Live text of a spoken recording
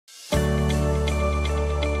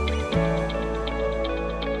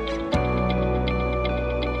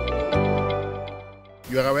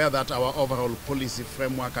You are aware that our overall policy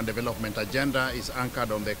framework and development agenda is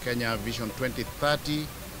anchored on the Kenya Vision 2030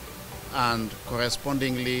 and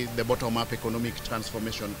correspondingly the bottom-up economic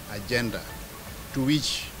transformation agenda, to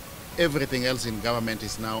which everything else in government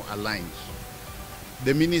is now aligned.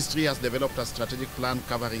 The ministry has developed a strategic plan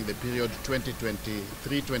covering the period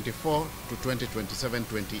 2023-24 to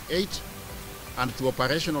 2027-28, and to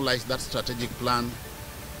operationalize that strategic plan,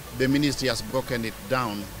 the ministry has broken it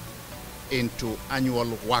down into annual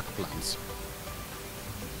work plans.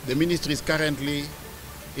 The ministry is currently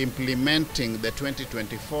implementing the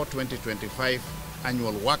 2024-2025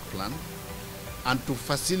 annual work plan, and to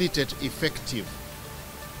facilitate effective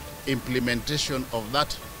implementation of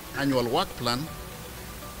that annual work plan,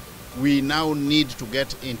 we now need to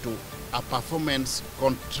get into a performance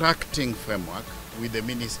contracting framework with the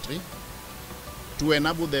ministry to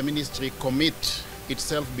enable the ministry commit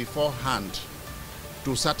itself beforehand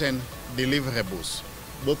to certain deliverables,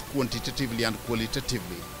 both quantitatively and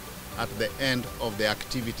qualitatively, at the end of the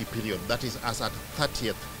activity period, that is as at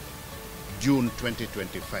 30th June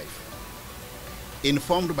 2025.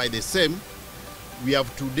 Informed by the same, we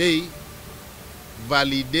have today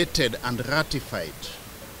validated and ratified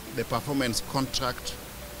the performance contract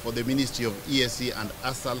for the Ministry of EAC and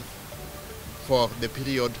ASAL for the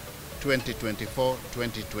period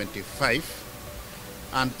 2024-2025,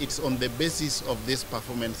 and it's on the basis of this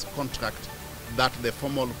performance contract that the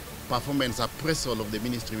formal performance appraisal of the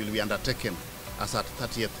ministry will be undertaken as at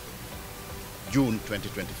 30th June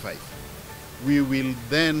 2025. We will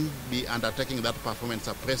then be undertaking that performance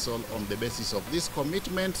appraisal on the basis of these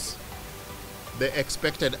commitments, the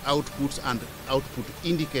expected outputs and output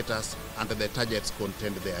indicators, and the targets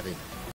contained therein.